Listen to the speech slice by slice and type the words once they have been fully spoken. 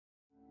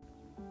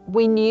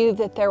We knew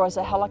that there was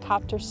a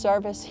helicopter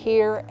service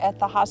here at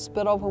the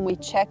hospital when we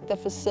checked the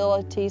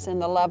facilities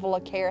and the level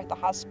of care at the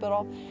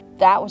hospital.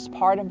 That was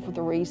part of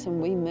the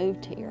reason we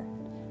moved here,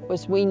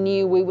 was we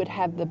knew we would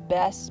have the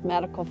best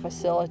medical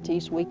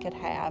facilities we could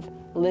have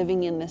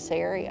living in this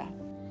area.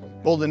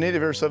 Well, the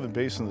Native Air 7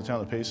 base in the town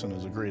of Payson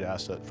is a great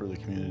asset for the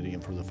community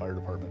and for the fire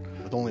department.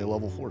 With only a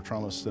level 4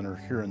 trauma center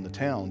here in the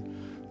town,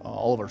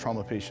 all of our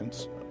trauma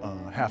patients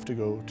have to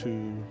go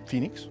to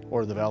Phoenix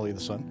or the Valley of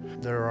the Sun.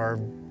 There are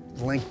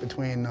link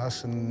between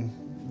us and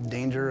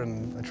danger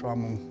and a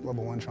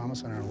level 1 trauma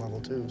center and level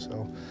 2,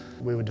 so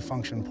we would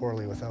function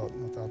poorly without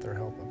their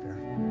help up here.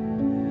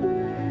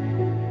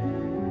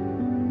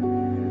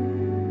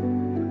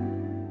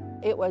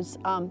 It was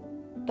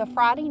the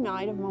Friday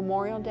night of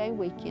Memorial Day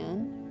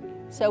weekend,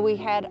 so we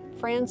had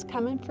friends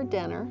coming for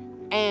dinner,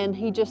 and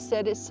he just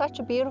said, "It's such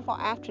a beautiful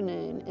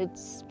afternoon.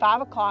 It's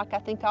 5 o'clock, I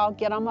think I'll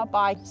get on my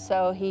bike."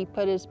 So he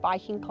put his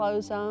biking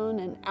clothes on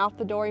and out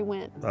the door he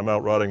went. I'm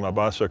out riding my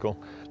bicycle,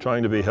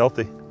 trying to be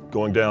healthy,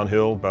 going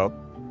downhill about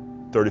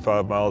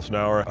 35 miles an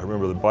hour. I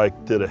remember the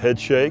bike did a head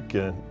shake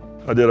and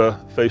I did a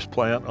face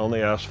plant on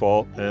the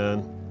asphalt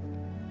and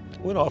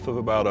went off of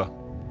about a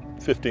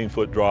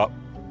 15-foot drop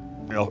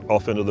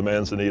off into the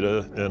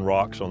manzanita and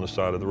rocks on the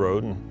side of the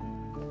road. And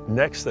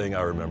next thing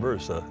I remember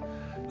is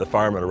the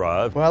fireman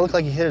arrived. Well, it looked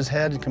like he hit his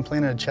head and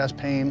complained of chest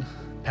pain.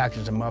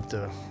 Packaged him up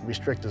to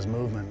restrict his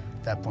movement.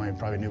 At that point, he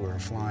probably knew we were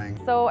flying.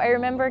 So I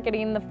remember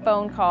getting the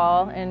phone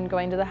call and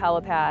going to the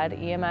helipad.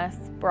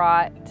 EMS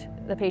brought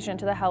the patient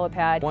to the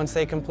helipad. Once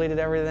they completed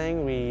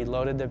everything, we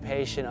loaded the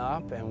patient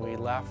up and we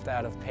left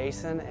out of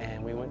Payson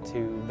and we went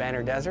to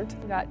Banner Desert.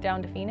 We got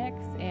down to Phoenix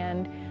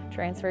and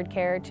transferred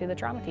care to the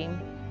trauma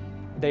team.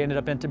 They ended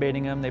up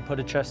intubating him. They put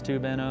a chest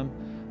tube in him.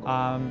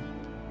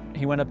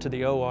 He went up to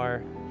the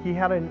OR. He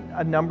had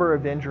a number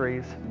of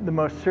injuries. The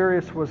most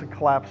serious was a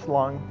collapsed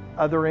lung.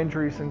 Other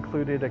injuries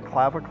included a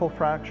clavicle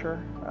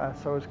fracture,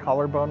 so his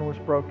collarbone was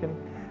broken,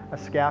 a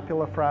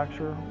scapula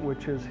fracture,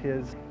 which is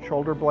his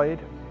shoulder blade,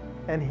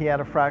 and he had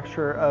a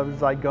fracture of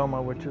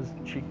zygoma, which is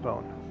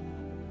cheekbone.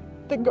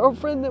 The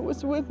girlfriend that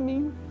was with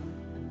me,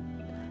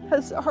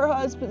 her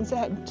husband's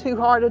had 2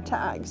 heart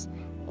attacks,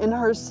 and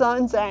her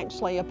son's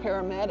actually a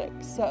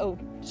paramedic, so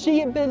she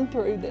had been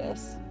through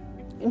this,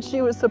 and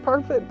she was the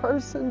perfect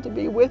person to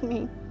be with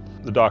me.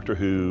 The doctor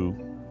who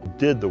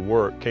did the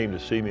work came to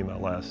see me my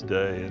last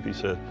day, and he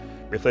said,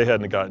 if they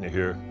hadn't gotten you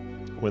here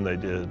when they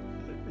did,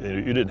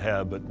 you didn't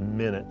have but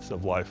minutes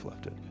of life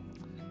left in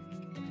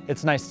you.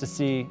 It's nice to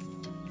see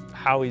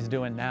how he's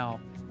doing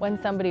now. When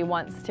somebody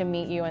wants to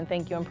meet you and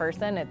thank you in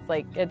person,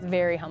 it's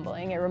very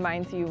humbling. It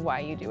reminds you why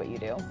you do what you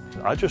do.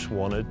 I just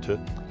wanted to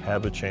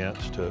have a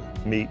chance to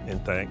meet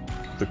and thank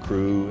the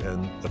crew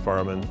and the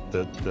firemen,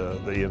 the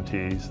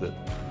EMTs that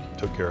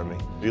took care of me.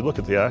 You look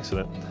at the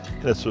accident,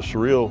 and it's a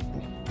surreal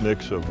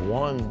mix of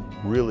one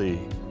really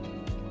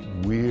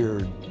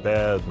weird,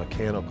 bad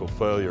mechanical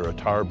failure, a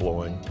tire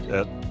blowing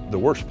at the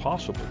worst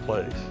possible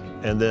place,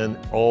 and then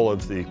all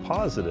of the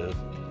positive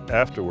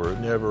afterward,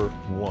 never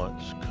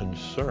once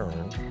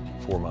concerned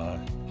for my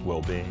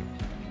well-being,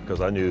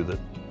 because I knew that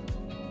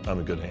I'm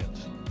in good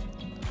hands.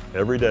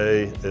 Every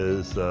day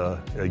is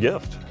a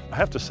gift. I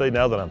have to say,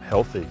 now that I'm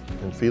healthy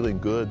and feeling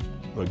good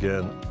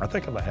again, I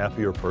think I'm a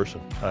happier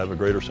person. I have a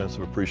greater sense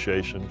of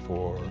appreciation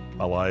for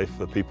my life,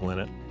 the people in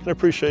it, and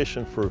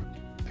appreciation for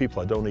people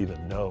I don't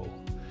even know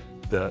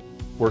that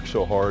work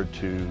so hard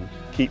to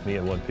keep me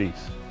in one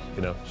piece,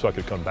 so I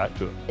could come back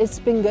to it. It's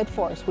been good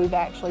for us. We've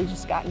actually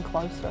just gotten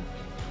closer.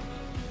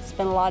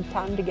 Spent a lot of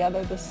time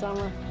together this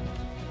summer.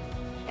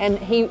 And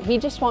he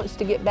just wants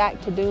to get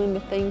back to doing the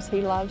things he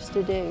loves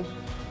to do.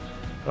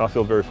 I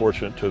feel very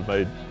fortunate to have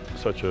made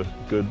such a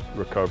good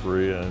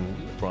recovery,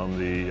 and from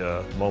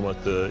the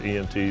moment the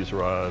EMTs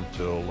arrived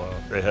till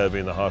they had me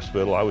in the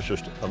hospital, I was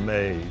just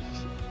amazed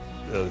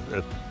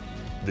at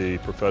the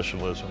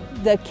professionalism.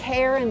 The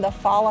care and the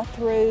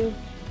follow-through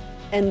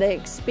and the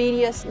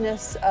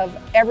expediousness of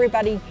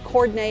everybody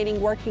coordinating,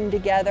 working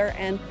together,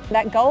 and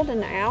that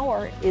golden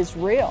hour is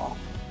real.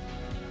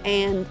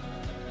 And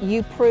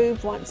you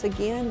prove once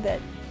again that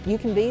you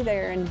can be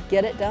there and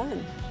get it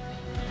done.